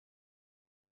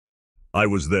I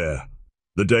was there,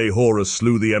 the day Horus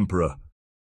slew the Emperor.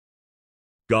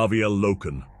 Gaviel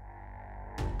Loken.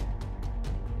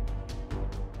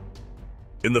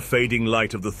 In the fading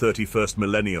light of the 31st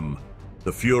millennium,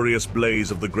 the furious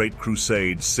blaze of the Great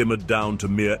Crusade simmered down to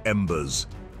mere embers.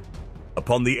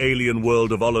 Upon the alien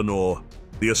world of Olenor,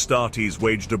 the Astartes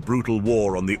waged a brutal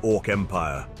war on the Orc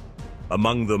Empire.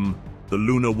 Among them, the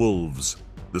Lunar Wolves,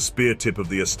 the spear tip of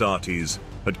the Astartes,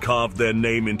 had carved their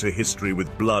name into history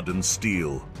with blood and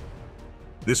steel.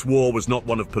 This war was not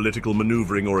one of political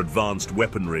maneuvering or advanced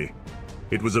weaponry.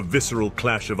 It was a visceral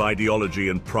clash of ideology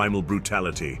and primal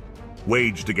brutality,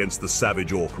 waged against the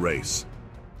savage Orc race.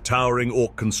 Towering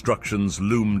Orc constructions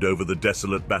loomed over the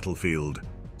desolate battlefield,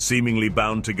 seemingly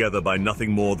bound together by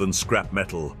nothing more than scrap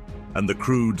metal and the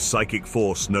crude psychic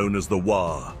force known as the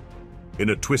War. In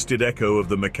a twisted echo of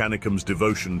the Mechanicum's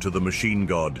devotion to the machine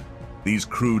god, these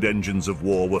crude engines of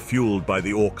war were fueled by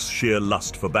the Orcs' sheer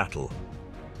lust for battle.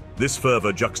 This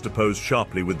fervor juxtaposed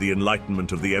sharply with the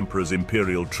enlightenment of the Emperor's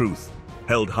imperial truth,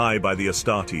 held high by the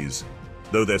Astartes,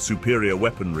 though their superior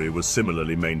weaponry was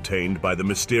similarly maintained by the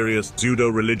mysterious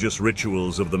pseudo-religious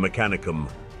rituals of the Mechanicum.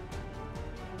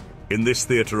 In this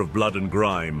theater of blood and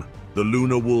grime, the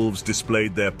Lunar Wolves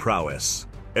displayed their prowess,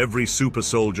 every super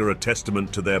soldier a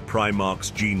testament to their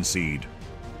Primarch's gene seed.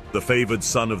 The favored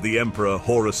son of the Emperor,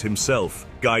 Horus himself,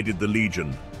 guided the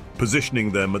Legion, positioning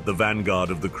them at the vanguard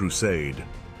of the crusade.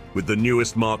 With the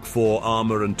newest Mark IV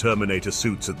armor and Terminator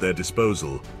suits at their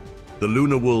disposal, the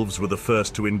Lunar Wolves were the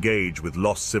first to engage with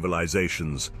lost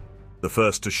civilizations, the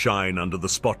first to shine under the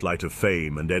spotlight of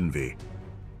fame and envy.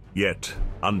 Yet,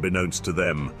 unbeknownst to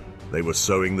them, they were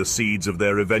sowing the seeds of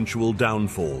their eventual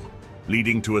downfall,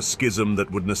 leading to a schism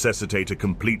that would necessitate a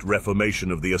complete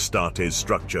reformation of the Astartes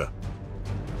structure.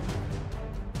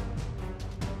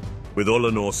 With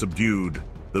Olenor subdued,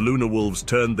 the Lunar Wolves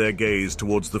turned their gaze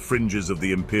towards the fringes of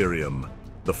the Imperium,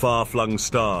 the far-flung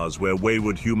stars where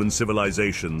wayward human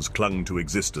civilizations clung to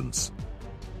existence.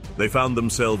 They found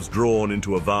themselves drawn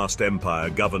into a vast empire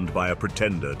governed by a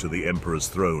pretender to the Emperor's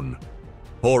throne.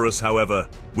 Horus, however,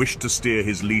 wished to steer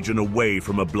his legion away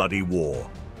from a bloody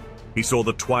war. He saw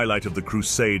the twilight of the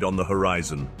crusade on the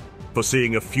horizon,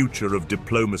 foreseeing a future of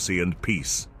diplomacy and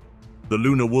peace. The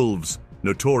Lunar Wolves,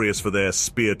 notorious for their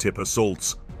spear-tip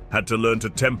assaults, had to learn to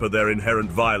temper their inherent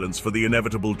violence for the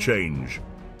inevitable change.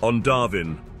 On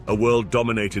Darwin, a world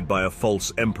dominated by a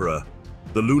false emperor,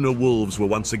 the Lunar Wolves were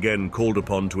once again called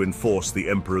upon to enforce the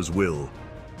Emperor's will.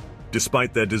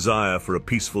 Despite their desire for a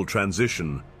peaceful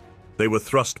transition, they were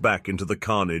thrust back into the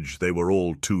carnage they were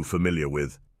all too familiar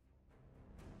with.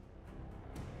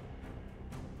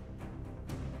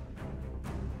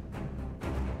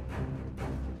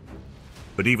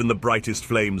 But even the brightest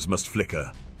flames must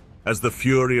flicker. As the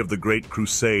fury of the Great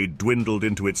Crusade dwindled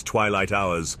into its twilight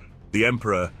hours, the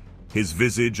Emperor, his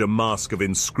visage a mask of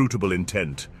inscrutable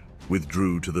intent,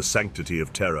 withdrew to the sanctity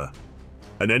of terror.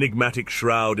 An enigmatic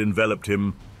shroud enveloped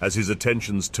him as his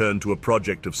attentions turned to a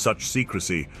project of such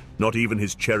secrecy, not even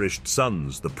his cherished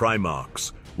sons, the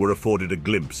Primarchs, were afforded a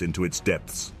glimpse into its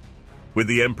depths. With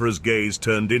the Emperor's gaze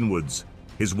turned inwards,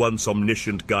 his once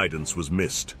omniscient guidance was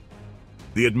missed.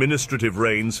 The administrative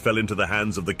reins fell into the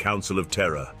hands of the Council of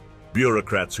Terror,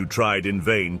 bureaucrats who tried in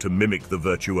vain to mimic the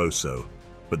virtuoso.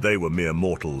 But they were mere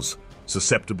mortals,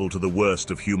 susceptible to the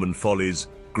worst of human follies,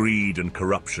 greed and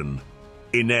corruption,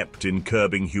 inept in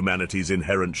curbing humanity's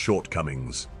inherent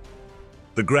shortcomings.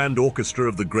 The grand orchestra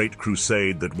of the Great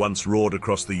Crusade that once roared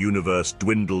across the universe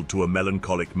dwindled to a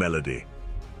melancholic melody.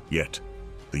 Yet,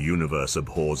 the universe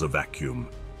abhors a vacuum.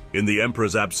 In the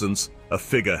Emperor's absence, a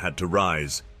figure had to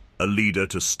rise, a leader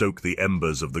to stoke the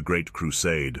embers of the Great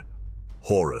Crusade.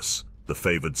 Horus, the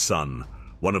favored son,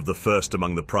 one of the first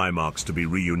among the Primarchs to be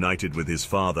reunited with his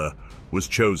father, was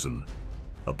chosen.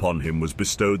 Upon him was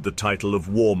bestowed the title of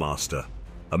War Master,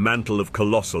 a mantle of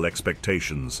colossal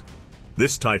expectations.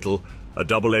 This title, a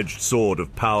double-edged sword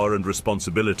of power and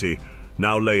responsibility,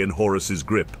 now lay in Horus's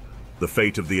grip, the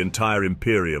fate of the entire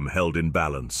Imperium held in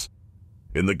balance.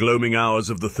 In the gloaming hours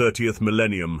of the 30th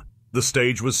millennium, the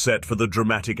stage was set for the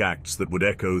dramatic acts that would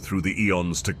echo through the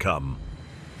eons to come.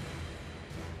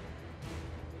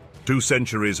 2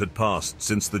 centuries had passed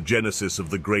since the genesis of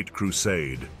the Great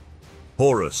Crusade.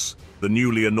 Horus, the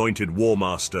newly anointed War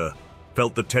Master,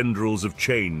 felt the tendrils of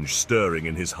change stirring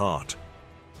in his heart.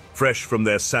 Fresh from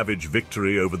their savage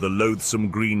victory over the loathsome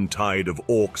green tide of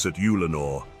Orcs at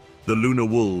Ulanor, the Lunar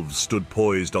Wolves stood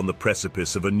poised on the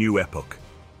precipice of a new epoch.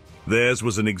 Theirs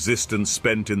was an existence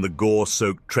spent in the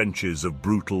gore-soaked trenches of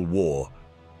brutal war,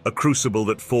 a crucible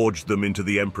that forged them into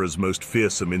the Emperor's most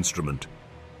fearsome instrument.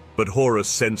 But Horus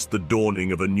sensed the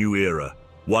dawning of a new era,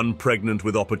 one pregnant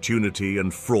with opportunity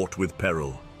and fraught with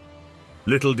peril.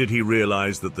 Little did he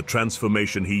realize that the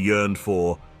transformation he yearned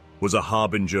for was a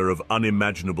harbinger of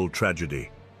unimaginable tragedy,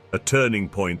 a turning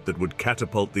point that would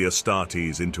catapult the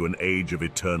Astartes into an age of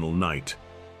eternal night.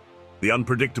 The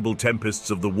unpredictable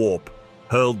tempests of the warp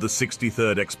hurled the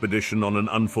 63rd expedition on an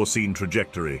unforeseen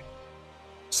trajectory.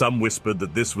 Some whispered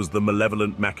that this was the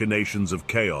malevolent machinations of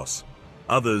chaos.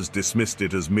 Others dismissed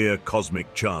it as mere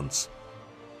cosmic chance.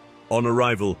 On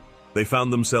arrival, they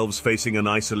found themselves facing an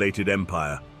isolated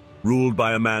empire, ruled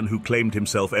by a man who claimed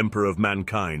himself Emperor of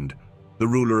Mankind, the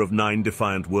ruler of 9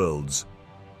 defiant worlds.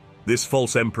 This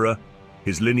false emperor,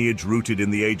 his lineage rooted in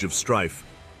the Age of Strife,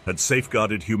 had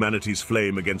safeguarded humanity's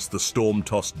flame against the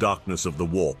storm-tossed darkness of the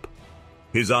warp.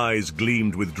 His eyes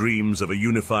gleamed with dreams of a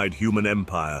unified human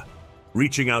empire,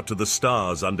 reaching out to the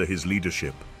stars under his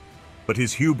leadership. But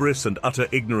his hubris and utter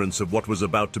ignorance of what was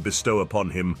about to bestow upon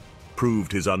him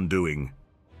proved his undoing.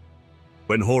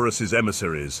 When Horus's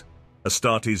emissaries,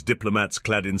 Astartes diplomats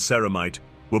clad in ceramite,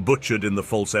 were butchered in the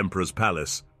false emperor's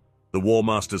palace, the War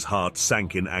Master's heart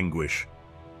sank in anguish.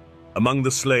 Among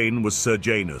the slain was Sir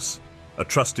Janus, a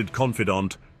trusted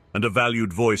confidant and a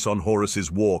valued voice on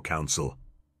Horus's war council.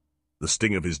 The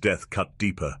sting of his death cut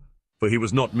deeper, for he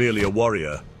was not merely a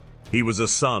warrior, he was a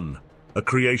son, a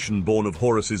creation born of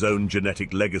Horus's own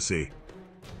genetic legacy.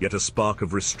 Yet a spark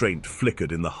of restraint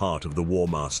flickered in the heart of the War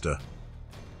Master.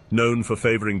 Known for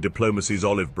favoring diplomacy's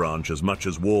olive branch as much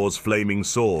as war's flaming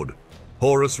sword,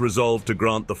 Horus resolved to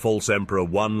grant the false emperor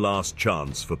one last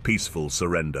chance for peaceful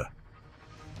surrender.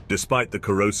 Despite the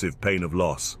corrosive pain of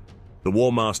loss, the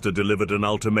War Master delivered an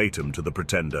ultimatum to the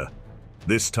pretender,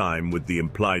 this time with the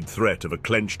implied threat of a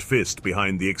clenched fist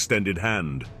behind the extended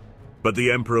hand. But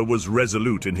the emperor was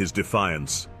resolute in his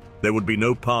defiance. There would be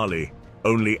no parley,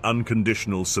 only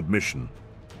unconditional submission.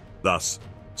 Thus,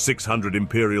 600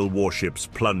 Imperial warships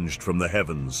plunged from the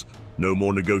heavens. No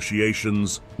more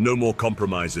negotiations, no more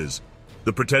compromises.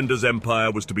 The Pretender's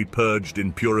empire was to be purged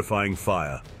in purifying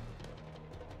fire.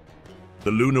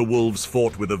 The Lunar Wolves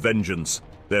fought with a vengeance,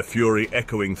 their fury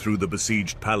echoing through the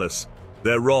besieged palace,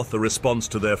 their wrath a response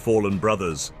to their fallen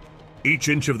brothers. Each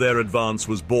inch of their advance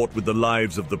was bought with the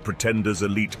lives of the Pretender's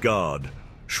elite guard,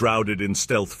 shrouded in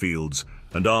stealth fields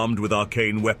and armed with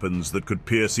arcane weapons that could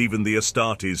pierce even the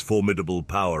Astartes' formidable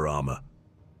power armor.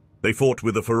 They fought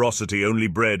with a ferocity only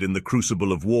bred in the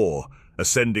crucible of war,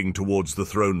 ascending towards the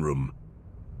throne room.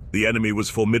 The enemy was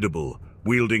formidable,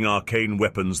 wielding arcane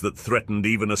weapons that threatened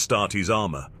even Astartes'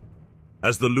 armor.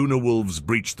 As the Lunar Wolves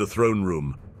breached the throne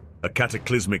room, a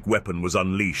cataclysmic weapon was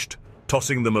unleashed,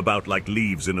 tossing them about like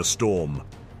leaves in a storm.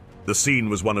 The scene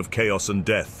was one of chaos and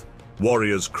death,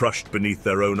 warriors crushed beneath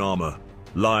their own armor,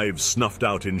 lives snuffed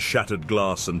out in shattered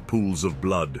glass and pools of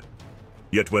blood.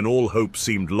 Yet when all hope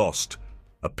seemed lost,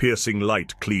 a piercing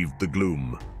light cleaved the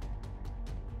gloom.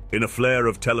 In a flare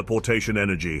of teleportation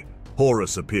energy,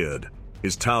 Horus appeared,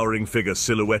 his towering figure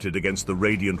silhouetted against the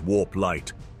radiant warp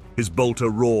light. His bolter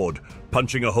roared,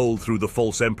 punching a hole through the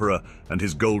false emperor and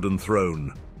his golden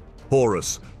throne.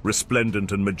 Horus,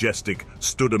 resplendent and majestic,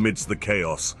 stood amidst the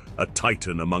chaos, a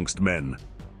titan amongst men.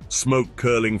 Smoke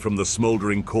curling from the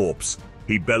smoldering corpse,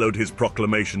 he bellowed his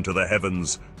proclamation to the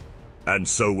heavens, "And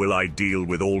so will I deal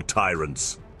with all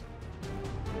tyrants."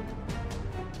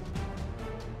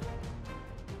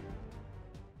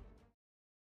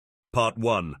 Part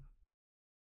 1.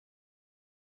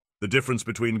 The difference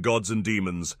between gods and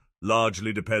demons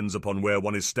largely depends upon where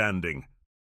one is standing.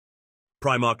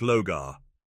 Primarch Logar.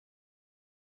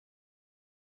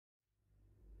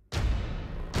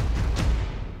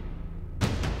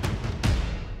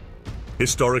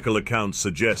 Historical accounts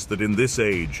suggest that in this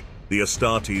age, the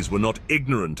Astartes were not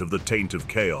ignorant of the taint of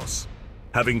chaos,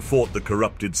 having fought the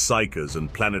corrupted psychers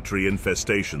and planetary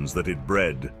infestations that it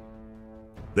bred.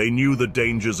 They knew the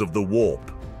dangers of the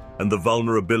warp and the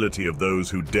vulnerability of those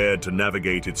who dared to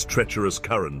navigate its treacherous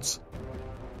currents.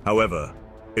 However,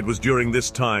 it was during this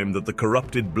time that the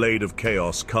corrupted blade of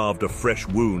chaos carved a fresh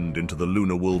wound into the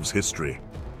Lunar Wolves' history.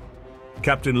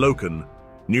 Captain Loken,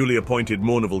 newly appointed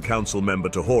Mournival Council member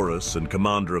to Horus and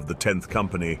commander of the 10th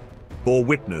Company, bore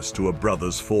witness to a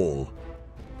brother's fall.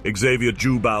 Xavier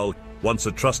Jubal, once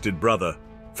a trusted brother,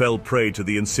 fell prey to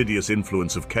the insidious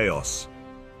influence of chaos.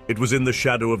 It was in the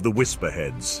shadow of the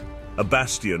Whisperheads, a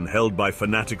bastion held by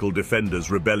fanatical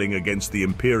defenders rebelling against the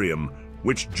Imperium,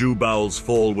 which Jubal's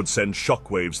fall would send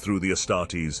shockwaves through the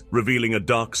Astartes, revealing a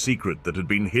dark secret that had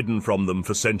been hidden from them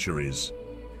for centuries.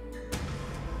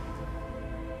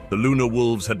 The Lunar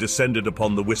Wolves had descended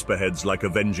upon the Whisperheads like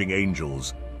avenging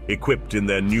angels, equipped in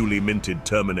their newly minted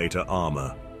Terminator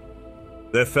armor.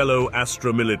 Their fellow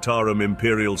Astra Militarum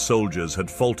Imperial soldiers had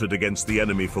faltered against the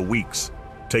enemy for weeks,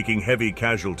 taking heavy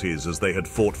casualties as they had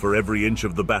fought for every inch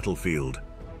of the battlefield.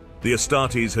 The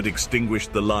Astartes had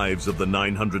extinguished the lives of the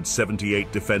 978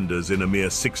 defenders in a mere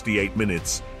 68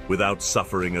 minutes without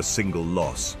suffering a single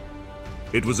loss.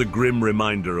 It was a grim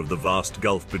reminder of the vast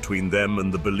gulf between them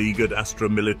and the beleaguered Astra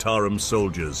Militarum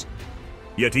soldiers.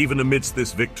 Yet even amidst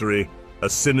this victory, a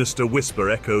sinister whisper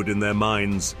echoed in their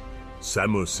minds,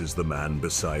 "Samus is the man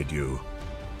beside you.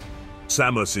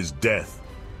 Samus is death."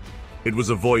 It was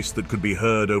a voice that could be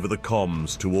heard over the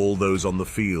comms to all those on the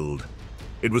field.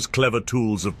 It was clever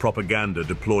tools of propaganda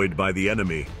deployed by the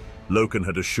enemy, Loken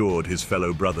had assured his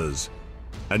fellow brothers.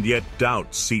 And yet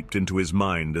doubt seeped into his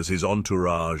mind as his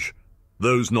entourage,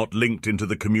 those not linked into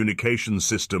the communication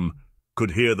system,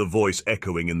 could hear the voice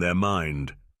echoing in their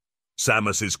mind.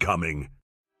 "Samus is coming."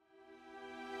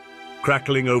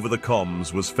 Crackling over the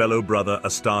comms was fellow brother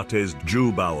Astartes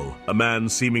Jubal, a man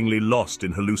seemingly lost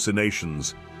in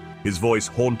hallucinations, his voice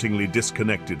hauntingly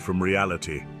disconnected from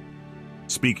reality,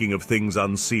 speaking of things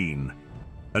unseen,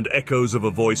 and echoes of a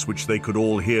voice which they could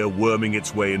all hear worming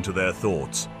its way into their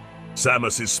thoughts.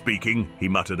 "Samus is speaking," he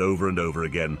muttered over and over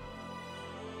again.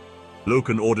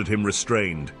 Loken ordered him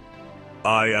restrained.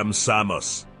 "I am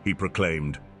Samus," he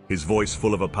proclaimed, his voice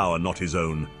full of a power not his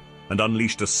own, and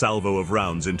unleashed a salvo of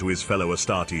rounds into his fellow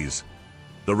Astartes.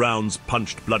 The rounds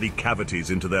punched bloody cavities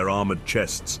into their armored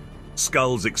chests.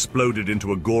 Skulls exploded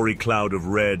into a gory cloud of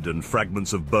red and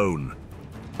fragments of bone.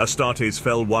 Astartes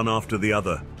fell one after the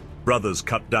other, brothers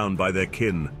cut down by their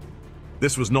kin.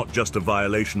 This was not just a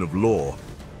violation of law,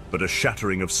 but a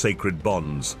shattering of sacred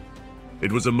bonds.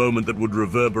 It was a moment that would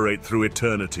reverberate through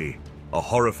eternity, a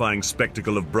horrifying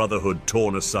spectacle of brotherhood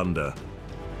torn asunder.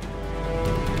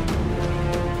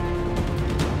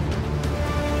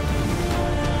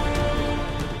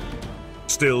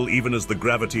 Still, even as the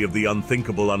gravity of the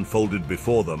unthinkable unfolded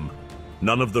before them,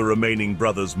 none of the remaining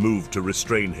brothers moved to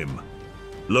restrain him.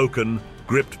 Loken,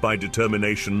 gripped by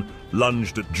determination,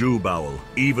 lunged at Jubal,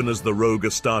 even as the rogue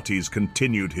Astartes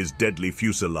continued his deadly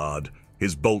fusillade,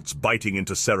 his bolts biting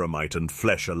into ceramite and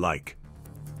flesh alike.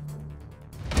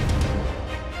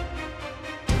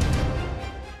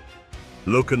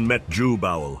 Loken met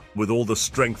Jubal with all the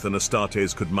strength an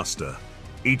Astartes could muster,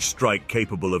 each strike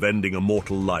capable of ending a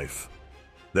mortal life.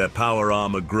 Their power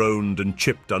armor groaned and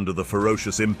chipped under the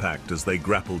ferocious impact as they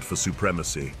grappled for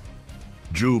supremacy.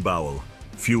 Jubal,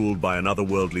 fueled by an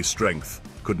otherworldly strength,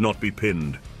 could not be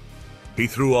pinned. He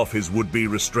threw off his would-be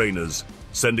restrainers,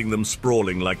 sending them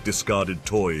sprawling like discarded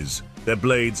toys. Their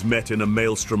blades met in a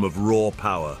maelstrom of raw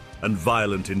power and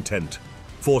violent intent,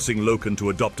 forcing Loken to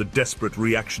adopt a desperate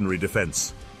reactionary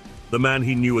defense. The man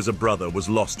he knew as a brother was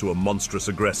lost to a monstrous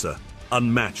aggressor,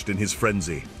 unmatched in his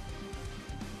frenzy.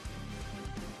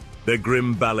 Their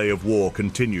grim ballet of war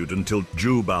continued until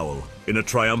Jubal, in a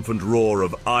triumphant roar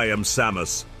of "I am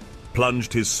Samus,"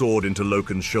 plunged his sword into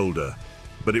Loken's shoulder.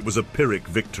 But it was a Pyrrhic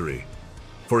victory,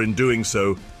 for in doing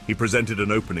so, he presented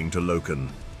an opening to Loken.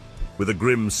 With a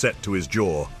grim set to his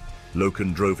jaw,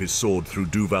 Loken drove his sword through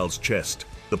Duval's chest,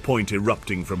 the point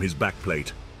erupting from his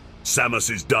backplate.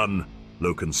 "Samus is done,"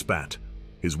 Loken spat,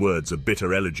 his words a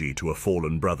bitter elegy to a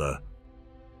fallen brother.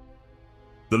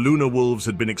 The Lunar Wolves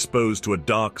had been exposed to a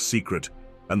dark secret,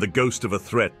 and the ghost of a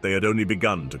threat they had only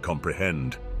begun to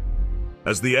comprehend.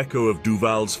 As the echo of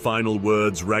Duval's final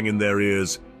words rang in their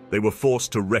ears, they were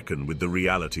forced to reckon with the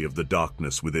reality of the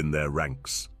darkness within their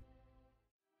ranks.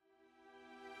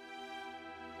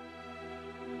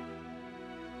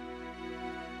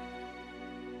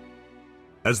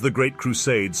 As the Great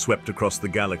Crusade swept across the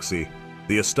galaxy,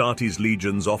 the Astartes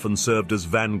legions often served as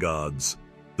vanguards,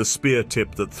 the spear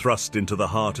tip that thrust into the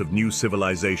heart of new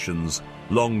civilizations,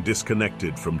 long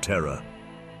disconnected from terror.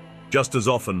 Just as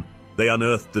often, they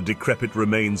unearthed the decrepit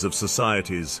remains of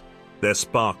societies, their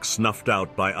spark snuffed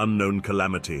out by unknown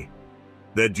calamity.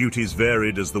 Their duties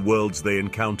varied as the worlds they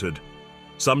encountered.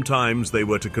 Sometimes they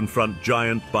were to confront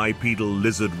giant bipedal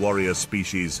lizard warrior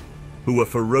species, who were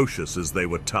ferocious as they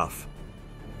were tough.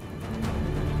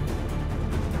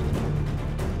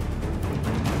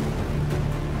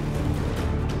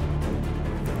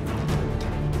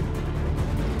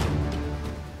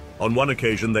 On one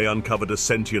occasion, they uncovered a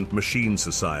sentient machine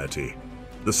society.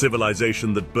 The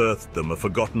civilization that birthed them, a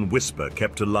forgotten whisper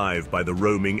kept alive by the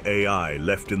roaming AI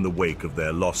left in the wake of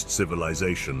their lost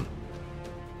civilization.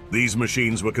 These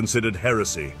machines were considered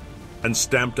heresy and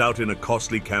stamped out in a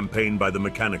costly campaign by the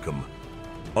Mechanicum.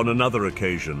 On another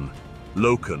occasion,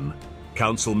 Loken,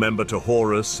 council member to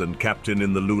Horus and captain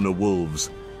in the Lunar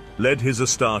Wolves, led his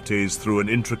Astartes through an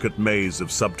intricate maze of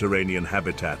subterranean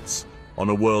habitats on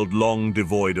a world long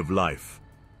devoid of life.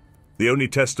 The only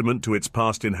testament to its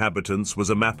past inhabitants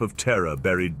was a map of terror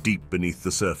buried deep beneath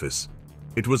the surface.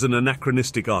 It was an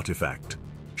anachronistic artifact,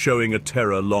 showing a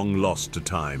terror long lost to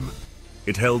time.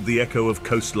 It held the echo of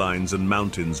coastlines and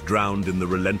mountains drowned in the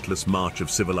relentless march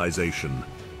of civilization.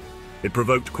 It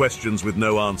provoked questions with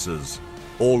no answers,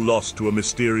 all lost to a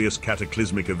mysterious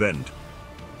cataclysmic event.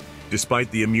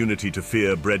 Despite the immunity to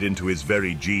fear bred into his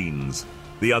very genes,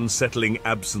 the unsettling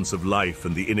absence of life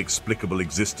and the inexplicable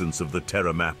existence of the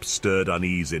terror map stirred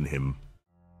unease in him.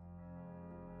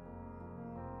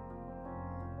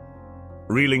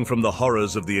 Reeling from the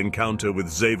horrors of the encounter with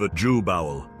Xaver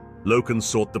Jubal, Loken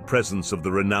sought the presence of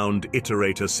the renowned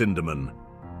iterator Sindaman.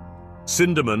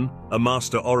 Sindaman, a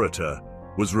master orator,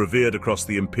 was revered across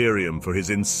the Imperium for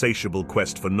his insatiable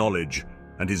quest for knowledge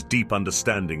and his deep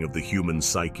understanding of the human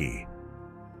psyche.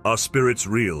 Are spirits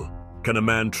real? Can a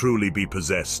man truly be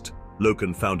possessed?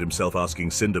 Loken found himself asking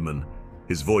Sindaman,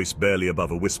 his voice barely above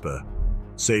a whisper.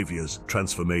 Savior's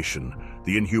transformation,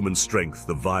 the inhuman strength,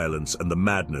 the violence, and the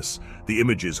madness, the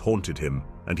images haunted him,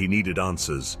 and he needed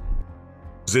answers.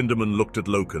 Sindaman looked at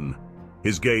Loken,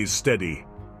 his gaze steady,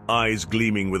 eyes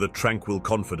gleaming with a tranquil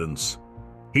confidence.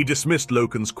 He dismissed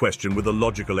Loken's question with a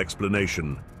logical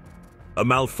explanation. A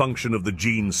malfunction of the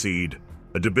gene seed,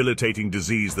 a debilitating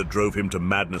disease that drove him to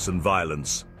madness and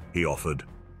violence, he offered.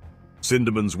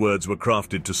 Sindaman's words were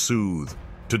crafted to soothe,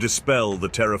 to dispel the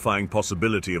terrifying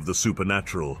possibility of the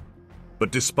supernatural.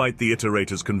 But despite the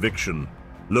iterator's conviction,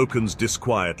 Loken's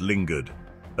disquiet lingered,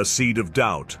 a seed of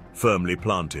doubt firmly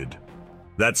planted.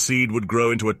 That seed would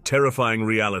grow into a terrifying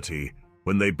reality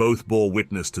when they both bore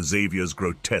witness to Xavier's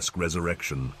grotesque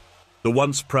resurrection. The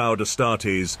once proud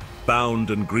Astartes, bound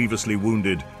and grievously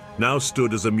wounded, now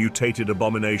stood as a mutated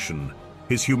abomination,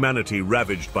 his humanity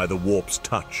ravaged by the warp's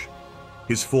touch.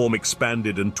 His form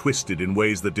expanded and twisted in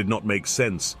ways that did not make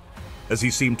sense, as he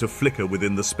seemed to flicker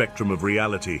within the spectrum of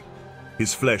reality,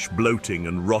 his flesh bloating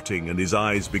and rotting, and his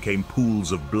eyes became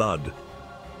pools of blood.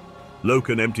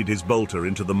 Loken emptied his bolter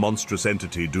into the monstrous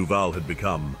entity Duval had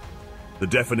become. The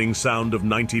deafening sound of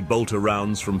 90 bolter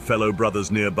rounds from fellow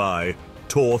brothers nearby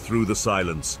tore through the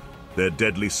silence, their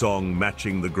deadly song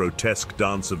matching the grotesque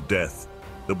dance of death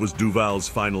that was Duval's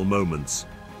final moments.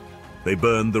 They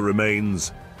burned the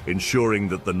remains, ensuring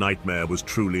that the nightmare was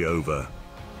truly over.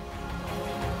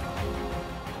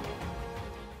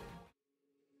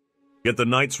 Yet the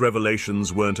night's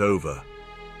revelations weren't over.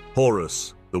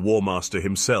 Horus, the War Master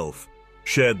himself,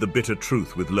 shared the bitter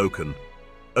truth with Loken,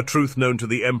 a truth known to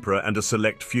the Emperor and a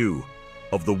select few,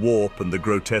 of the warp and the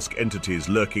grotesque entities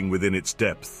lurking within its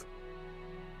depth.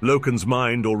 Loken's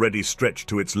mind, already stretched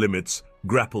to its limits,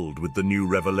 grappled with the new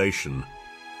revelation.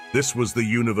 This was the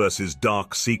universe's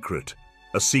dark secret,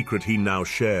 a secret he now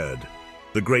shared.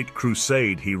 The Great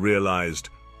Crusade, he realized,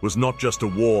 was not just a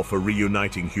war for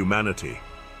reuniting humanity.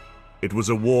 It was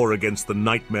a war against the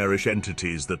nightmarish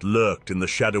entities that lurked in the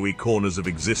shadowy corners of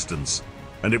existence,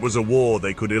 and it was a war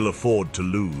they could ill afford to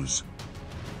lose.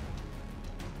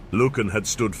 Loken had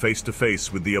stood face to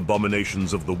face with the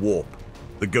abominations of the warp,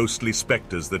 the ghostly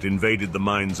specters that invaded the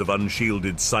minds of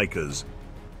unshielded psychers,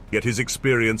 yet his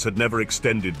experience had never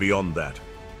extended beyond that.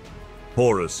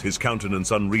 Horus, his countenance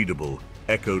unreadable,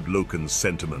 echoed Loken's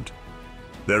sentiment.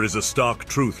 "There is a stark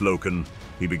truth, Loken,"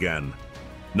 he began.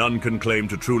 "None can claim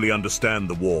to truly understand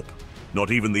the warp,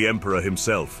 not even the Emperor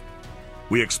himself.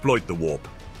 We exploit the warp,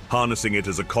 harnessing it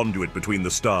as a conduit between the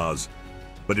stars,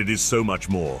 but it is so much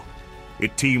more.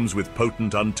 It teems with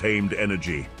potent, untamed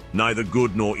energy, neither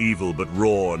good nor evil, but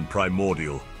raw and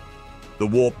primordial. The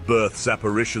warp births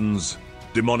apparitions,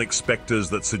 demonic specters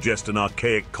that suggest an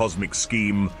archaic cosmic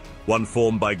scheme, one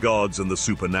formed by gods and the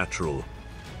supernatural.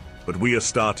 But we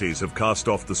Astartes have cast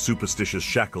off the superstitious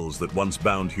shackles that once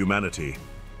bound humanity.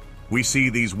 We see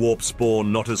these warp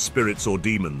spawn not as spirits or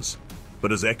demons,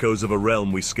 but as echoes of a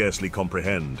realm we scarcely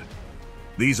comprehend.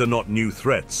 These are not new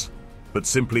threats, but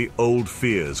simply old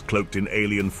fears cloaked in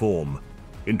alien form,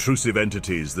 intrusive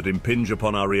entities that impinge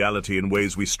upon our reality in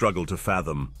ways we struggle to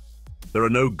fathom. There are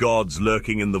no gods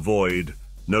lurking in the void,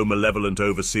 no malevolent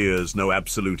overseers, no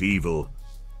absolute evil.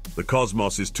 The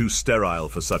cosmos is too sterile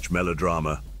for such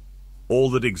melodrama. All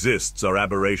that exists are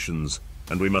aberrations,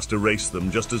 and we must erase them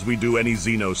just as we do any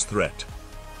Xenos threat."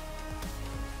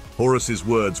 Horus's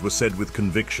words were said with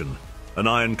conviction, an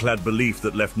ironclad belief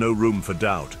that left no room for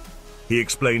doubt. He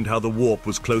explained how the warp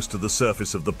was close to the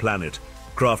surface of the planet,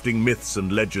 crafting myths and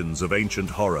legends of ancient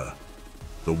horror.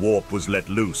 The warp was let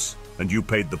loose, and you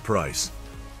paid the price.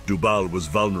 Jubal was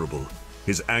vulnerable,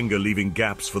 his anger leaving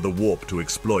gaps for the warp to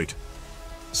exploit.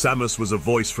 Samus was a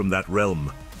voice from that realm,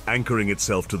 anchoring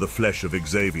itself to the flesh of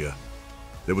Xavier.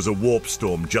 There was a warp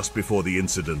storm just before the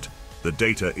incident, The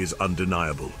data is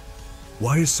undeniable.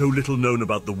 Why is so little known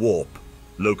about the warp?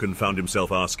 Loken found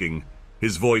himself asking,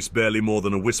 his voice barely more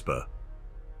than a whisper.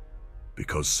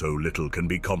 Because so little can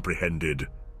be comprehended,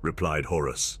 replied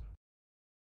Horus.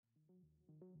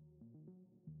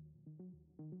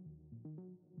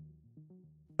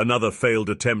 Another failed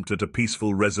attempt at a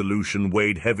peaceful resolution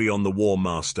weighed heavy on the War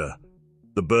Master.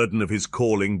 The burden of his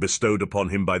calling bestowed upon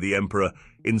him by the Emperor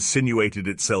insinuated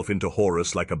itself into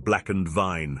Horus like a blackened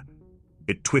vine.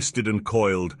 It twisted and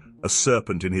coiled, a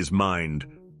serpent in his mind,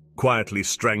 quietly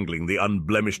strangling the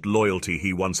unblemished loyalty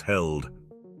he once held.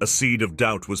 A seed of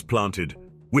doubt was planted,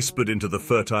 whispered into the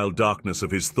fertile darkness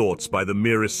of his thoughts by the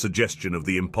merest suggestion of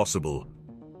the impossible.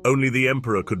 Only the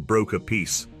Emperor could broker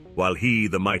peace, while he,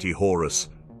 the mighty Horus,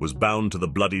 was bound to the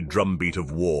bloody drumbeat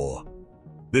of war.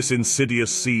 This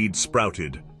insidious seed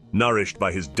sprouted, nourished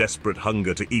by his desperate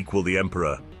hunger to equal the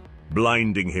Emperor,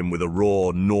 blinding him with a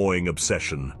raw, gnawing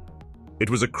obsession. It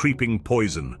was a creeping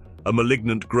poison, a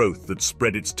malignant growth that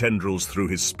spread its tendrils through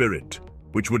his spirit,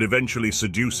 which would eventually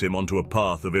seduce him onto a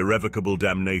path of irrevocable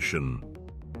damnation.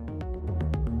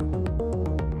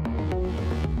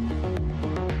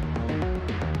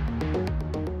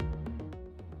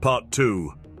 Part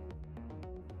 2.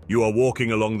 You are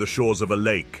walking along the shores of a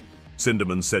lake,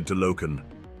 Sindaman said to Loken.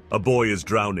 A boy is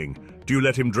drowning. Do you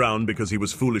let him drown because he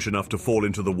was foolish enough to fall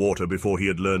into the water before he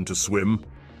had learned to swim?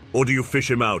 Or do you fish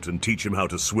him out and teach him how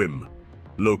to swim?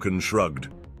 Loken shrugged.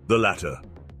 The latter.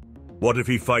 What if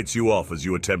he fights you off as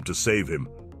you attempt to save him?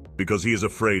 Because he is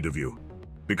afraid of you?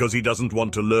 Because he doesn't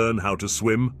want to learn how to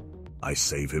swim? I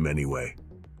save him anyway.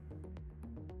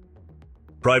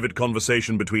 Private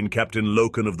conversation between Captain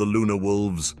Loken of the Lunar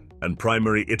Wolves and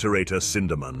primary iterator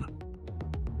Sindaman.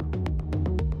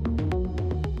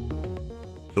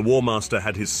 The War Master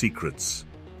had his secrets,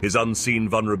 his unseen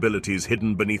vulnerabilities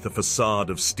hidden beneath a facade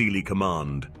of steely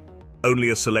command. Only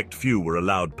a select few were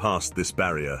allowed past this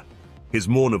barrier. His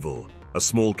Mournival, a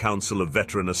small council of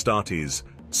veteran Astartes,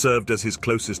 served as his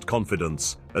closest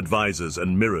confidants, advisors,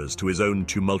 and mirrors to his own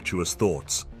tumultuous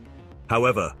thoughts.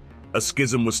 However, a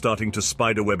schism was starting to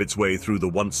spiderweb its way through the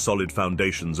once solid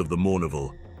foundations of the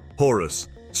Mournival. Horus,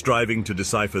 striving to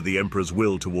decipher the Emperor's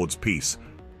will towards peace,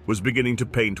 was beginning to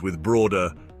paint with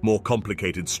broader, more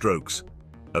complicated strokes.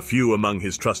 A few among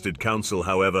his trusted council,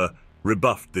 however,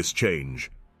 rebuffed this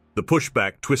change. The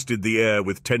pushback twisted the air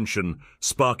with tension,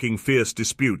 sparking fierce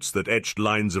disputes that etched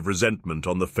lines of resentment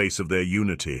on the face of their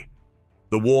unity.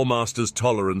 The War Master's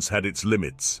tolerance had its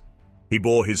limits. He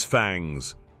bore his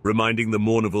fangs, reminding the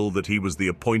Mournival that he was the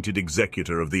appointed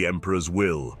executor of the Emperor's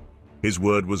will. His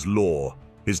word was law,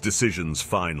 his decisions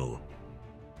final.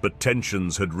 But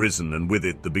tensions had risen, and with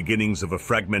it the beginnings of a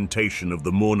fragmentation of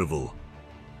the Mournival.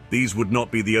 These would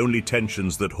not be the only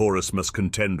tensions that Horus must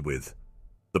contend with.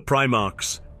 The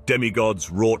Primarchs,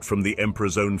 demigods wrought from the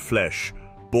Emperor's own flesh,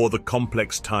 bore the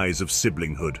complex ties of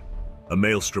siblinghood, a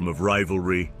maelstrom of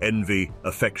rivalry, envy,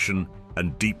 affection,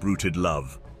 and deep-rooted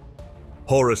love.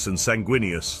 Horus and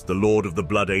Sanguinius, the Lord of the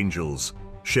Blood Angels,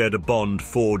 shared a bond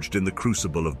forged in the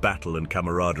crucible of battle and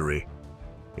camaraderie.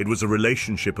 It was a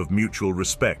relationship of mutual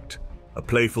respect, a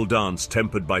playful dance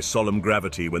tempered by solemn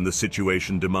gravity when the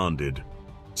situation demanded.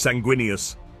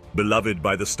 Sanguinius, beloved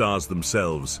by the stars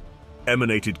themselves,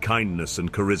 emanated kindness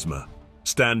and charisma,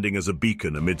 standing as a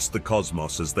beacon amidst the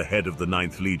cosmos as the head of the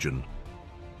 9th Legion.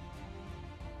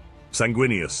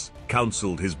 Sanguinius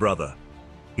counseled his brother.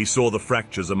 He saw the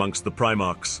fractures amongst the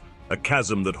Primarchs, a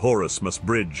chasm that Horus must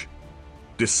bridge.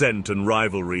 Dissent and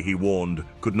rivalry, he warned,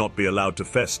 could not be allowed to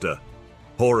fester.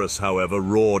 Horus, however,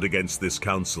 roared against this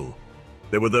counsel.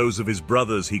 There were those of his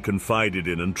brothers he confided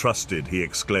in and trusted, he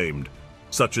exclaimed,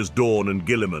 such as Dawn and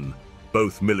Gilliman,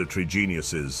 both military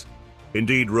geniuses.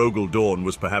 Indeed, Rogel Dawn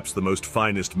was perhaps the most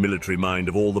finest military mind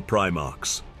of all the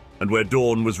Primarchs, and where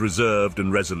Dawn was reserved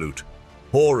and resolute,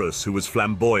 Horus, who was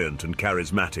flamboyant and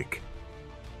charismatic.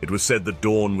 It was said that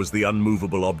Dawn was the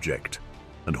unmovable object,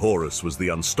 and Horus was the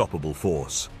unstoppable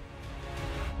force.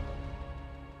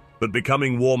 But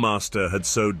becoming War Master had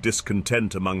sowed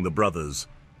discontent among the brothers,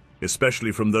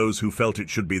 especially from those who felt it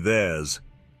should be theirs.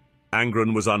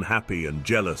 Angron was unhappy and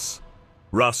jealous.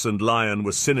 Russ and Lion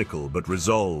were cynical but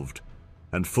resolved,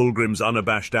 and Fulgrim's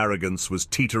unabashed arrogance was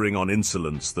teetering on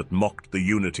insolence that mocked the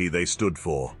unity they stood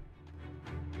for.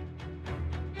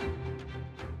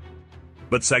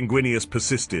 But Sanguinius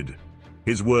persisted,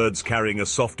 his words carrying a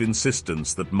soft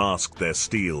insistence that masked their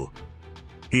steel.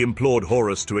 He implored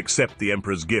Horus to accept the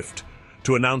Emperor's gift,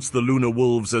 to announce the Lunar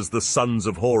Wolves as the sons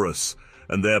of Horus,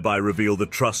 and thereby reveal the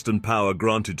trust and power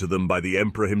granted to them by the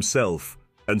Emperor himself,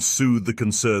 and soothe the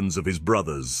concerns of his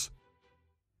brothers.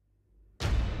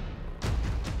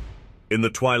 In the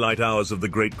twilight hours of the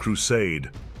Great Crusade,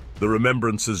 the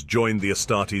Remembrancers joined the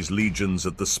Astartes legions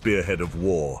at the spearhead of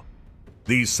war.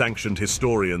 These sanctioned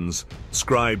historians,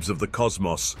 scribes of the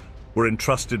cosmos, were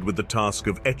entrusted with the task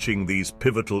of etching these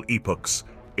pivotal epochs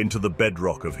into the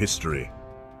bedrock of history,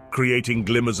 creating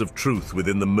glimmers of truth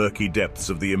within the murky depths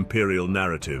of the imperial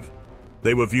narrative.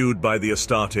 They were viewed by the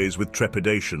Astartes with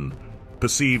trepidation,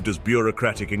 perceived as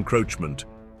bureaucratic encroachment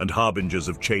and harbingers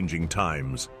of changing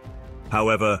times.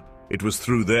 However, it was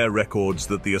through their records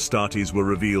that the Astartes were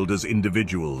revealed as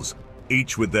individuals,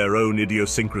 each with their own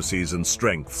idiosyncrasies and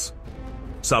strengths.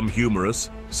 Some humorous,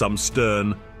 some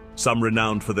stern, some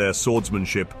renowned for their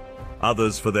swordsmanship,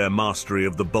 others for their mastery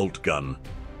of the bolt gun.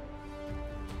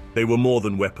 They were more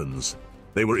than weapons,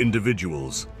 they were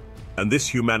individuals, and this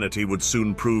humanity would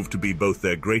soon prove to be both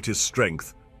their greatest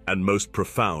strength and most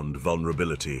profound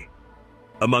vulnerability.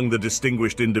 Among the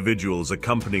distinguished individuals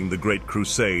accompanying the Great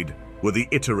Crusade were the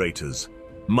iterators,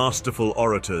 masterful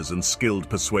orators and skilled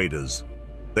persuaders.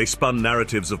 They spun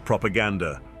narratives of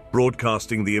propaganda,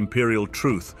 broadcasting the imperial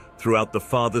truth throughout the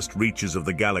farthest reaches of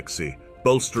the galaxy,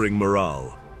 bolstering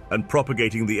morale, and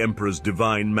propagating the Emperor's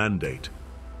divine mandate.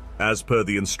 As per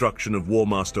the instruction of War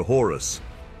Master Horus,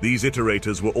 these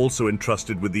iterators were also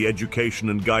entrusted with the education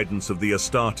and guidance of the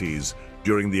Astartes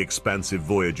during the expansive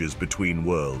voyages between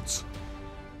worlds.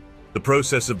 The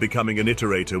process of becoming an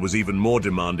iterator was even more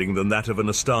demanding than that of an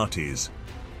Astartes.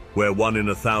 Where 1 in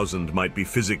 1,000 might be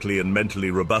physically and mentally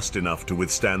robust enough to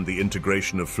withstand the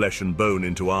integration of flesh and bone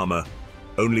into armor,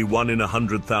 only 1 in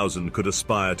 100,000 could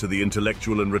aspire to the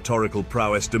intellectual and rhetorical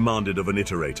prowess demanded of an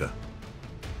iterator.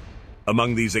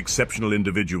 Among these exceptional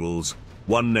individuals,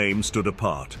 one name stood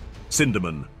apart: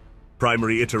 Sindaman,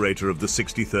 primary iterator of the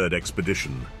 63rd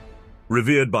expedition.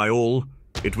 Revered by all,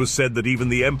 it was said that even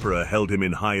the Emperor held him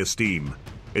in high esteem,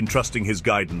 entrusting his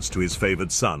guidance to his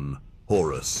favored son,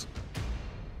 Horus.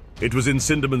 It was in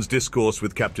Sindaman's discourse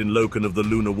with Captain Loken of the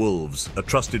Lunar Wolves, a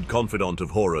trusted confidant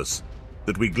of Horus,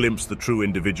 that we glimpsed the true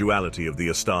individuality of the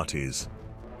Astartes.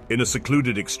 In a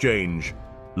secluded exchange,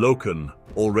 Loken,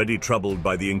 already troubled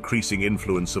by the increasing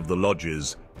influence of the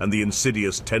lodges and the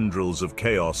insidious tendrils of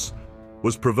chaos,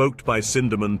 was provoked by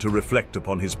Sindaman to reflect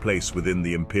upon his place within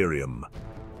the Imperium.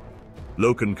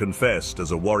 Loken confessed,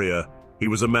 as a warrior, he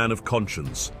was a man of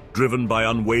conscience, driven by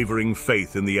unwavering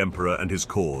faith in the Emperor and his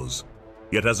cause.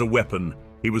 Yet as a weapon,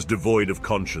 he was devoid of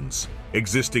conscience,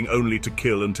 existing only to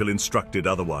kill until instructed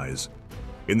otherwise.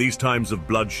 In these times of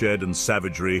bloodshed and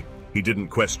savagery, he didn't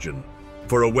question,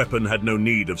 for a weapon had no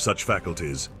need of such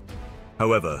faculties.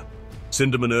 However,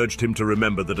 Sindaman urged him to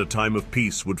remember that a time of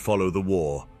peace would follow the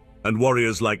war, and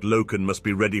warriors like Loken must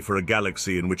be ready for a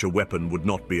galaxy in which a weapon would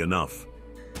not be enough.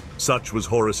 Such was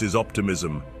Horus's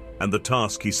optimism, and the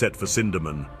task he set for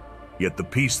Sindaman. Yet the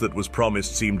peace that was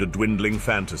promised seemed a dwindling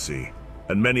fantasy,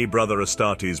 and many brother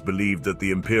Astartes believed that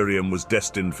the Imperium was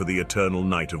destined for the eternal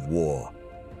night of war.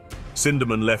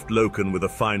 Sindaman left Loken with a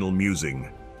final musing: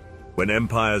 when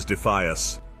empires defy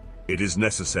us, it is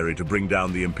necessary to bring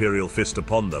down the Imperial fist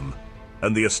upon them,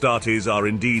 and the Astartes are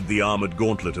indeed the armored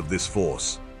gauntlet of this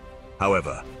force.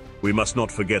 However, we must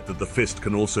not forget that the fist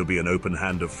can also be an open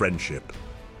hand of friendship.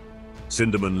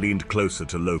 Sindaman leaned closer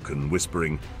to Loken,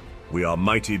 whispering, "We are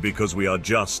mighty because we are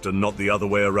just and not the other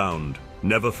way around.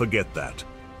 Never forget that."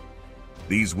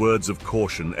 These words of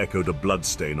caution echoed a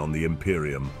bloodstain on the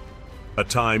Imperium, a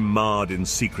time marred in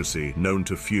secrecy known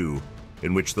to few,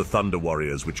 in which the Thunder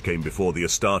Warriors which came before the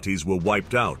Astartes were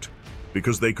wiped out,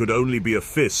 because they could only be a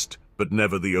fist, but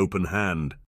never the open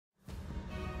hand.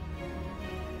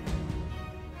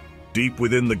 Deep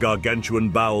within the gargantuan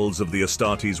bowels of the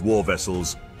Astartes war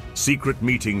vessels, secret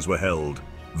meetings were held,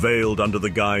 veiled under the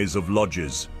guise of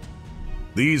lodges.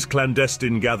 These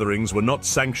clandestine gatherings were not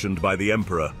sanctioned by the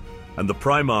Emperor, and the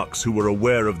Primarchs who were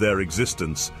aware of their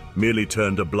existence merely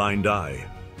turned a blind eye.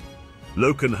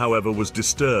 Loken, however, was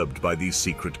disturbed by these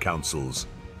secret councils.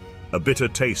 A bitter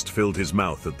taste filled his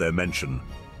mouth at their mention.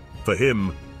 For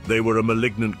him, they were a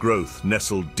malignant growth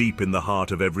nestled deep in the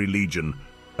heart of every legion,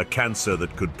 a cancer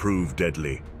that could prove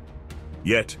deadly.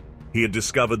 Yet, he had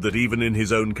discovered that even in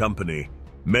his own company,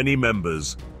 many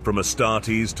members, from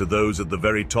Astartes to those at the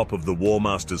very top of the War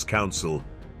Master's Council,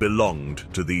 belonged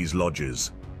to these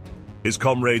lodges. His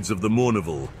comrades of the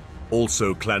Mournival,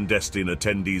 also clandestine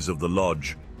attendees of the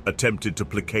lodge, attempted to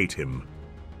placate him.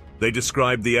 They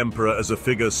described the Emperor as a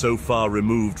figure so far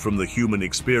removed from the human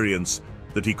experience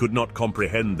that he could not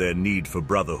comprehend their need for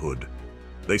brotherhood.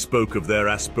 They spoke of their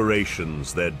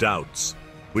aspirations, their doubts,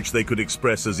 which they could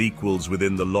express as equals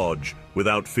within the lodge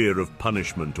without fear of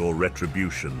punishment or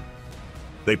retribution.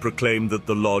 They proclaimed that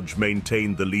the lodge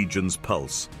maintained the Legion's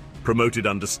pulse, promoted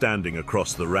understanding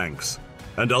across the ranks,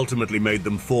 and ultimately made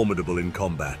them formidable in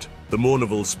combat. The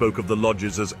Mournival spoke of the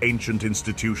lodges as ancient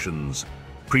institutions,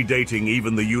 predating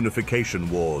even the Unification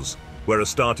Wars, where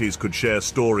Astartes could share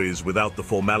stories without the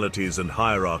formalities and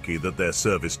hierarchy that their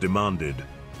service demanded.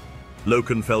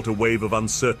 Loken felt a wave of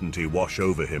uncertainty wash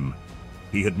over him.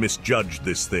 He had misjudged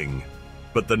this thing,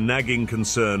 but the nagging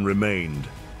concern remained.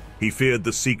 He feared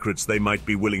the secrets they might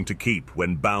be willing to keep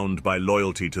when bound by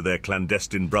loyalty to their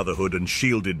clandestine brotherhood and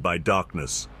shielded by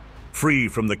darkness, free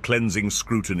from the cleansing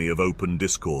scrutiny of open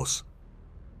discourse.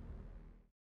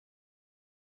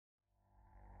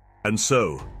 And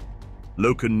so,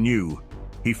 Loken knew,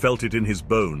 he felt it in his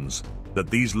bones, that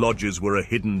these lodges were a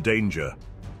hidden danger,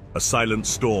 a silent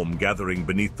storm gathering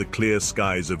beneath the clear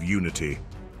skies of unity,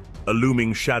 a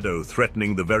looming shadow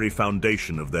threatening the very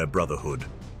foundation of their brotherhood.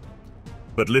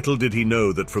 But little did he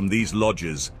know that from these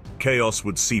lodges, chaos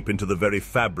would seep into the very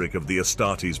fabric of the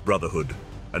Astartes Brotherhood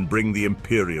and bring the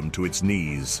Imperium to its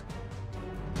knees.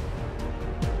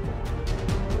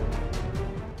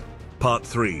 Part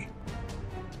 3.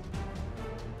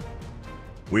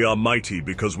 We are mighty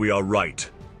because we are right.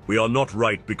 We are not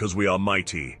right because we are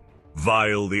mighty.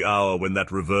 Vile the hour when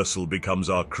that reversal becomes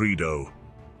our credo.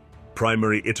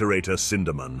 Primary Iterator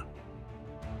Sindaman.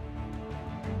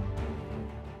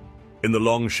 In the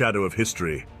long shadow of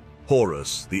history,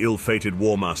 Horus, the ill-fated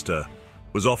warmaster,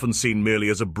 was often seen merely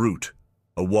as a brute,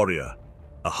 a warrior,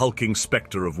 a hulking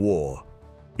spectre of war.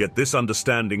 Yet this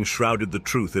understanding shrouded the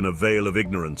truth in a veil of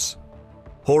ignorance.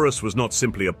 Horus was not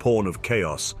simply a pawn of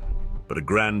chaos, but a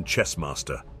grand chess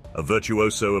master, a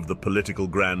virtuoso of the political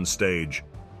grand stage.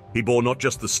 He bore not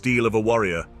just the steel of a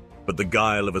warrior, but the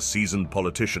guile of a seasoned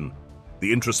politician,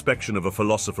 the introspection of a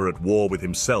philosopher at war with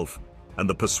himself, and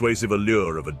the persuasive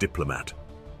allure of a diplomat.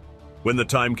 When the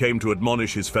time came to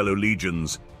admonish his fellow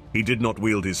legions, he did not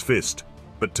wield his fist,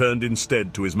 but turned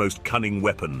instead to his most cunning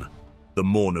weapon, the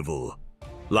Mournival.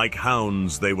 Like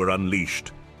hounds, they were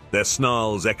unleashed, their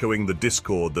snarls echoing the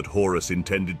discord that Horus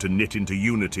intended to knit into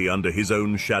unity under his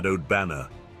own shadowed banner.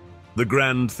 The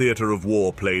grand theater of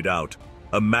war played out,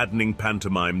 a maddening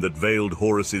pantomime that veiled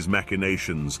Horus's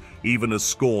machinations, even as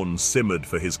scorn simmered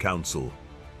for his counsel.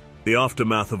 The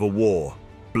aftermath of a war,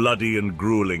 bloody and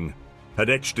grueling, had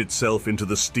etched itself into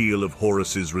the steel of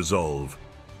Horus's resolve.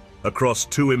 Across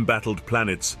 2 embattled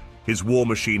planets, his war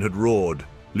machine had roared,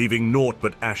 leaving naught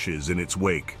but ashes in its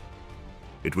wake.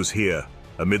 It was here,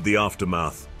 amid the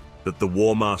aftermath, that the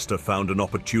War Master found an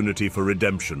opportunity for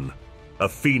redemption, a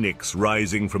phoenix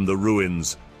rising from the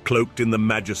ruins, cloaked in the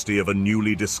majesty of a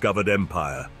newly discovered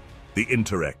empire, the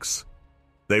Interrex.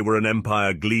 They were an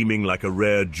empire gleaming like a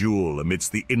rare jewel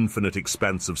amidst the infinite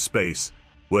expanse of space,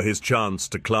 were his chance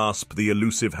to clasp the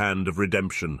elusive hand of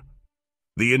redemption.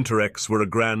 The Interrex were a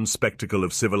grand spectacle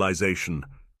of civilization,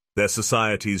 their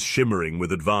societies shimmering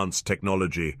with advanced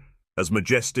technology, as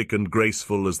majestic and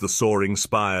graceful as the soaring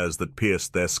spires that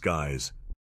pierced their skies.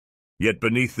 Yet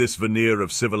beneath this veneer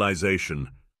of civilization,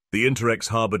 the Interrex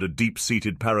harbored a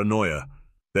deep-seated paranoia,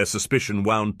 their suspicion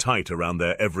wound tight around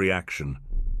their every action.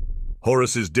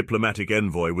 Horus's diplomatic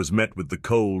envoy was met with the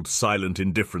cold, silent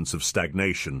indifference of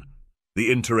stagnation, the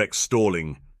Interrex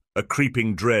stalling, a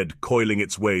creeping dread coiling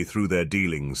its way through their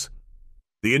dealings.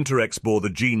 The Interrex bore the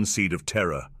gene seed of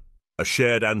terror, a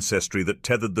shared ancestry that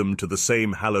tethered them to the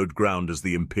same hallowed ground as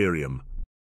the Imperium.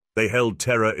 They held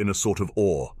terror in a sort of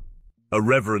awe, a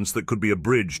reverence that could be a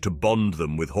bridge to bond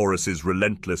them with Horus's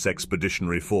relentless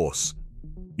expeditionary force.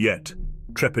 Yet,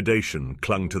 trepidation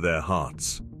clung to their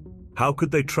hearts. How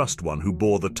could they trust one who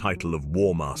bore the title of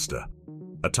War Master?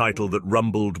 A title that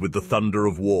rumbled with the thunder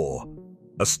of war,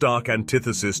 a stark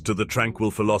antithesis to the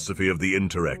tranquil philosophy of the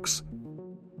Interrex.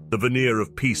 The veneer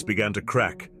of peace began to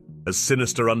crack as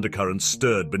sinister undercurrents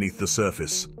stirred beneath the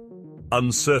surface.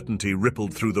 Uncertainty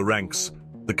rippled through the ranks,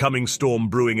 the coming storm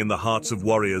brewing in the hearts of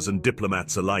warriors and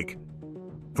diplomats alike.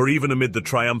 For even amid the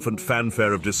triumphant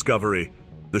fanfare of discovery,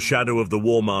 the shadow of the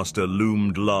War Master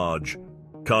loomed large,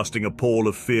 casting a pall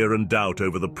of fear and doubt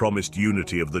over the promised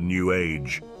unity of the new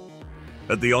age.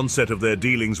 At the onset of their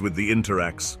dealings with the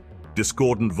Interrex,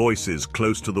 discordant voices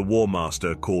close to the War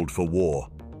Master called for war.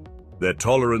 Their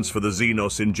tolerance for the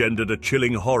Xenos engendered a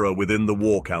chilling horror within the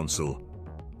War Council.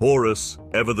 Horus,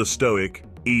 ever the stoic,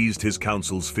 eased his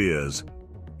council's fears.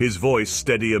 His voice,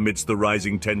 steady amidst the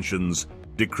rising tensions,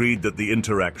 decreed that the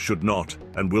Interrex should not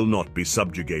and will not be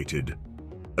subjugated.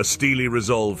 A steely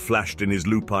resolve flashed in his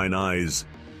lupine eyes,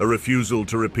 a refusal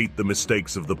to repeat the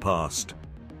mistakes of the past.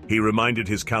 He reminded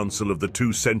his council of the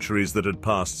 2 centuries that had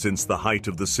passed since the height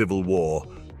of the Civil War,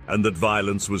 and that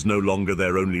violence was no longer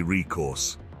their only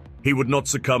recourse. He would not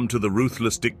succumb to the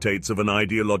ruthless dictates of an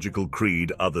ideological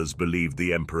creed others believed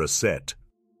the Emperor set.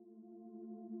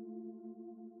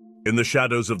 In the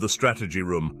shadows of the strategy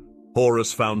room,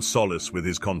 Horus found solace with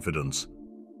his confidence.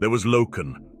 There was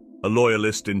Loken, a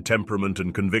loyalist in temperament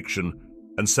and conviction,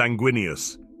 and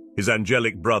Sanguinius, his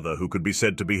angelic brother who could be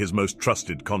said to be his most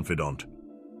trusted confidant.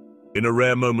 In a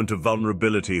rare moment of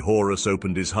vulnerability, Horus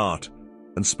opened his heart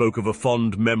and spoke of a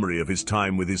fond memory of his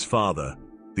time with his father,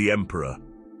 the Emperor.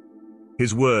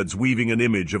 His words weaving an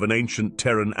image of an ancient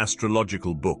Terran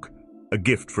astrological book, a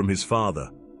gift from his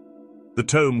father. The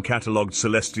tome catalogued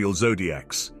celestial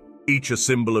zodiacs, each a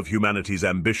symbol of humanity's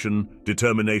ambition,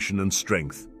 determination, and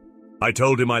strength. "I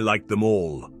told him I liked them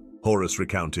all," Horus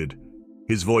recounted,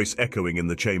 his voice echoing in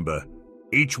the chamber.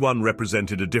 "Each one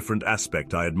represented a different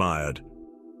aspect I admired."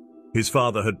 His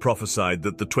father had prophesied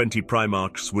that the 20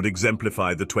 Primarchs would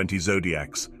exemplify the 20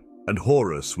 zodiacs, and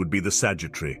Horus would be the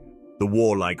Sagittary, the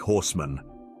warlike horseman.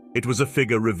 It was a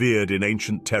figure revered in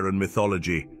ancient Terran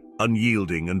mythology,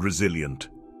 unyielding and resilient.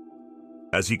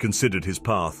 As he considered his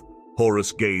path,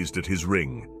 Horus gazed at his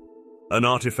ring, an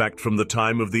artifact from the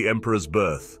time of the Emperor's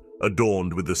birth,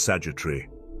 adorned with the Sagittary.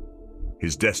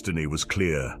 His destiny was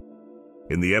clear.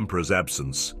 In the Emperor's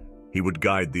absence, he would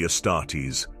guide the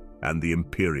Astartes and the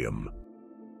Imperium.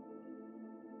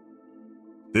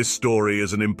 This story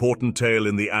is an important tale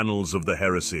in the annals of the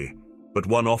heresy, but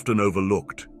one often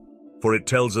overlooked, for it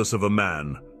tells us of a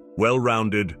man,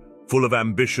 well-rounded, full of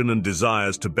ambition and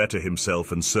desires to better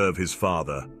himself and serve his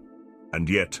father. And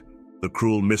yet, the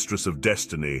cruel mistress of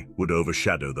destiny would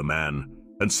overshadow the man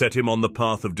and set him on the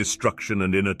path of destruction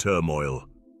and inner turmoil.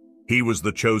 He was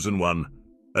the chosen one,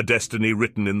 a destiny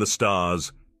written in the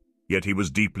stars, yet he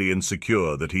was deeply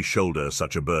insecure that he shoulder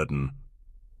such a burden.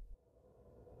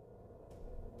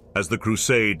 As the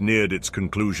crusade neared its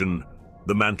conclusion,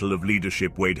 the mantle of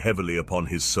leadership weighed heavily upon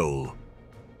his soul.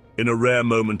 In a rare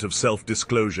moment of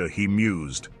self-disclosure, he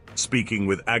mused, speaking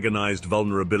with agonized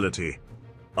vulnerability.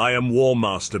 "I am War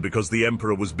Master because the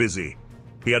Emperor was busy.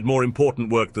 He had more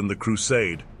important work than the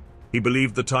crusade. He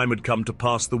believed the time had come to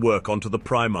pass the work on to the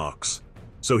Primarchs.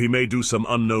 So he may do some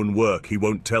unknown work he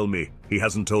won't tell me. He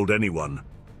hasn't told anyone.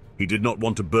 He did not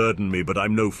want to burden me, but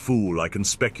I'm no fool. I can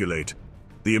speculate.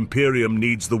 The Imperium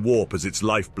needs the warp as its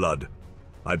lifeblood.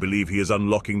 I believe he is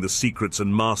unlocking the secrets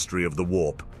and mastery of the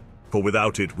warp, for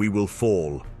without it we will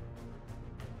fall."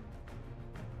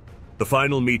 The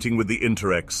final meeting with the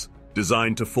Interrex,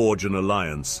 designed to forge an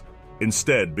alliance,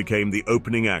 instead became the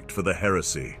opening act for the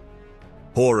heresy.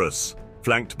 Horus,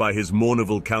 flanked by his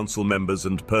Mournival Council members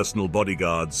and personal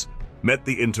bodyguards, met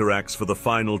the Interrex for the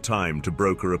final time to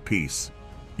broker a peace.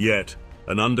 Yet,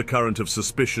 an undercurrent of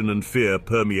suspicion and fear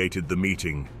permeated the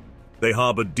meeting. They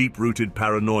harbored deep-rooted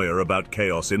paranoia about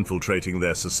chaos infiltrating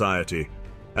their society,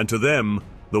 and to them,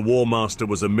 the War Master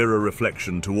was a mirror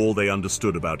reflection to all they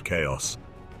understood about chaos.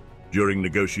 During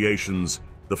negotiations,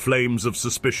 the flames of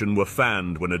suspicion were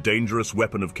fanned when a dangerous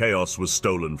weapon of chaos was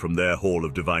stolen from their hall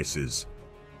of devices.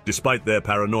 Despite their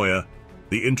paranoia,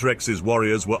 the Interrex's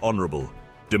warriors were honorable,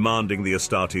 demanding the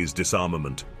Astartes'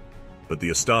 disarmament. But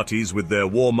the Astartes, with their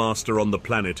War Master on the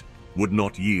planet, would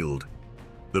not yield.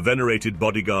 The venerated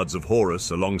bodyguards of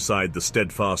Horus, alongside the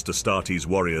steadfast Astartes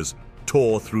warriors,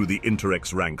 tore through the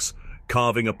Interrex ranks,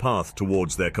 carving a path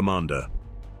towards their commander.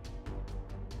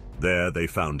 There they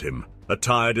found him,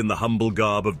 attired in the humble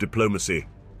garb of diplomacy,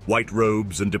 white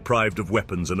robes and deprived of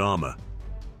weapons and armor.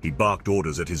 He barked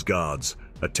orders at his guards,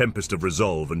 a tempest of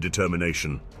resolve and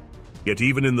determination. Yet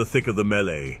even in the thick of the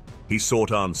melee, he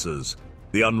sought answers,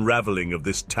 the unraveling of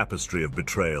this tapestry of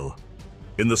betrayal.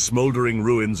 In the smoldering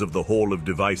ruins of the Hall of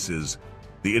Devices,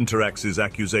 the Interrex's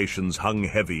accusations hung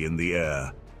heavy in the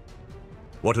air.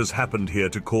 "What has happened here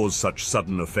to cause such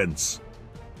sudden offense?"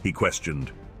 he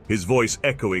questioned, his voice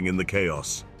echoing in the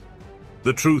chaos.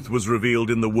 The truth was revealed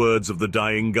in the words of the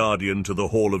dying guardian to the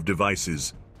Hall of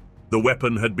Devices. The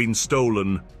weapon had been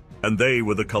stolen, and they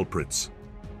were the culprits.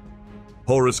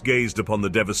 Horus gazed upon the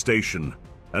devastation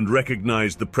and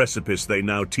recognized the precipice they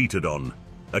now teetered on,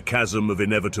 a chasm of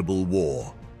inevitable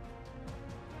war.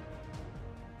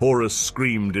 Horus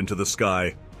screamed into the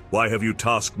sky, "Why have you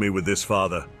tasked me with this,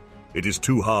 Father? It is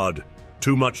too hard,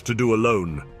 too much to do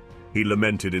alone." He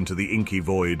lamented into the inky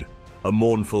void, a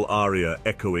mournful aria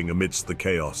echoing amidst the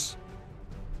chaos.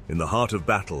 In the heart of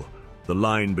battle, the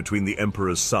line between the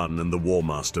Emperor's son and the War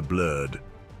Master blurred.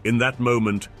 In that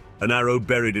moment, an arrow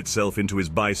buried itself into his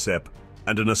bicep,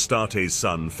 and an Astartes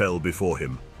son fell before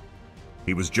him.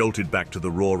 He was jolted back to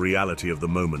the raw reality of the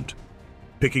moment.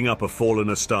 Picking up a fallen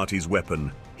Astartes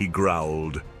weapon, he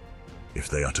growled, "If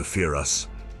they are to fear us,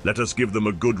 let us give them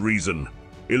a good reason.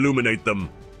 Illuminate them."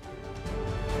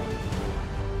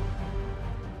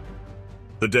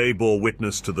 The day bore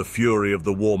witness to the fury of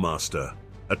the War Master,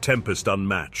 a tempest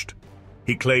unmatched.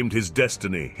 He claimed his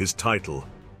destiny, his title,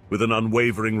 with an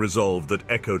unwavering resolve that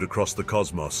echoed across the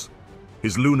cosmos.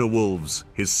 His lunar wolves,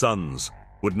 his sons,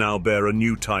 would now bear a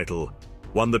new title,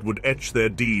 one that would etch their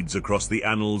deeds across the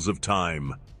annals of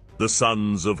time, the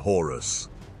Sons of Horus.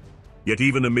 Yet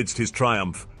even amidst his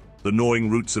triumph, the gnawing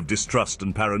roots of distrust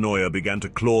and paranoia began to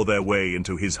claw their way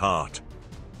into his heart.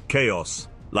 Chaos,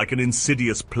 like an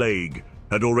insidious plague,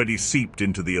 had already seeped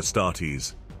into the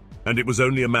Astartes, and it was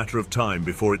only a matter of time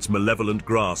before its malevolent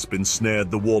grasp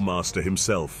ensnared the War Master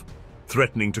himself,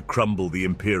 threatening to crumble the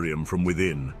Imperium from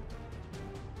within.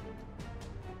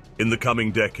 In the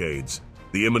coming decades,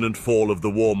 the imminent fall of the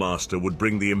War Master would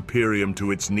bring the Imperium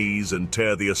to its knees and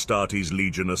tear the Astartes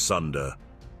Legion asunder.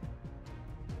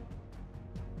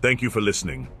 Thank you for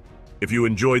listening. If you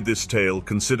enjoyed this tale,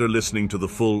 consider listening to the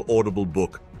full audible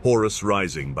book, Horus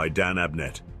Rising by Dan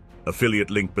Abnett. Affiliate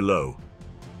link below.